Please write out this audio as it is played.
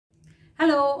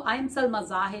Hello, I am Salma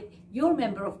Zahid, your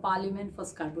Member of Parliament for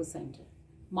Scarborough Centre.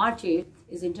 March 8th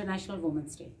is International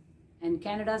Women's Day, and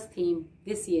Canada's theme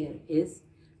this year is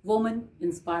Women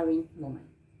Inspiring Women.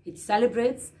 It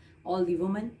celebrates all the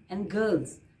women and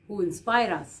girls who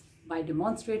inspire us by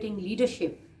demonstrating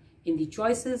leadership in the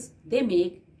choices they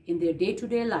make in their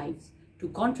day-to-day lives to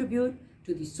contribute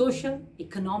to the social,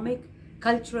 economic,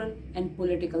 cultural, and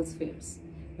political spheres.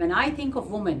 When I think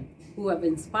of women who have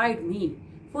inspired me,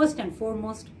 first and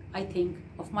foremost, I think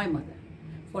of my mother,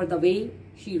 for the way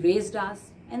she raised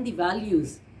us and the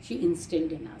values she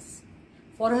instilled in us,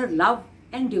 for her love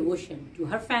and devotion to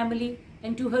her family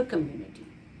and to her community.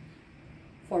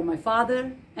 For my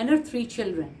father and her 3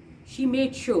 children, she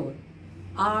made sure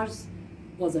ours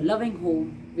was a loving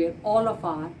home where all of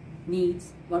our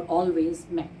needs were always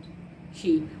met.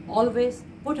 She always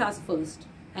put us first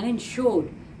and ensured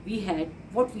we had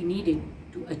what we needed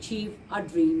to achieve our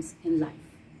dreams in life.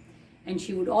 And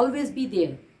she would always be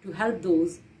there to help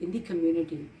those in the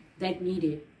community that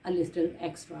needed a little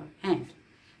extra hand.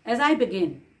 As I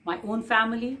begin my own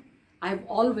family, I have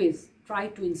always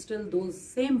tried to instill those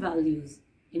same values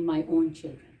in my own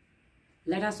children.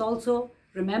 Let us also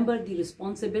remember the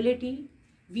responsibility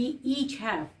we each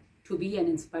have to be an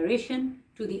inspiration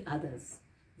to the others,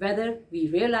 whether we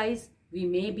realize we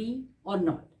may be or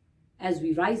not. As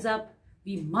we rise up,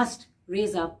 we must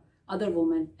raise up other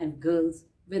women and girls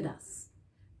with us.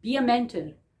 Be a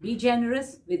mentor, be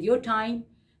generous with your time,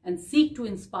 and seek to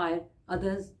inspire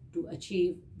others to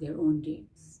achieve their own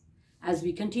dreams. As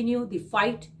we continue the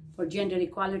fight for gender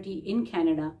equality in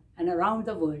Canada and around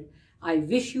the world, I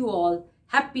wish you all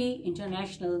happy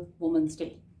International Women's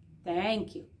Day.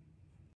 Thank you.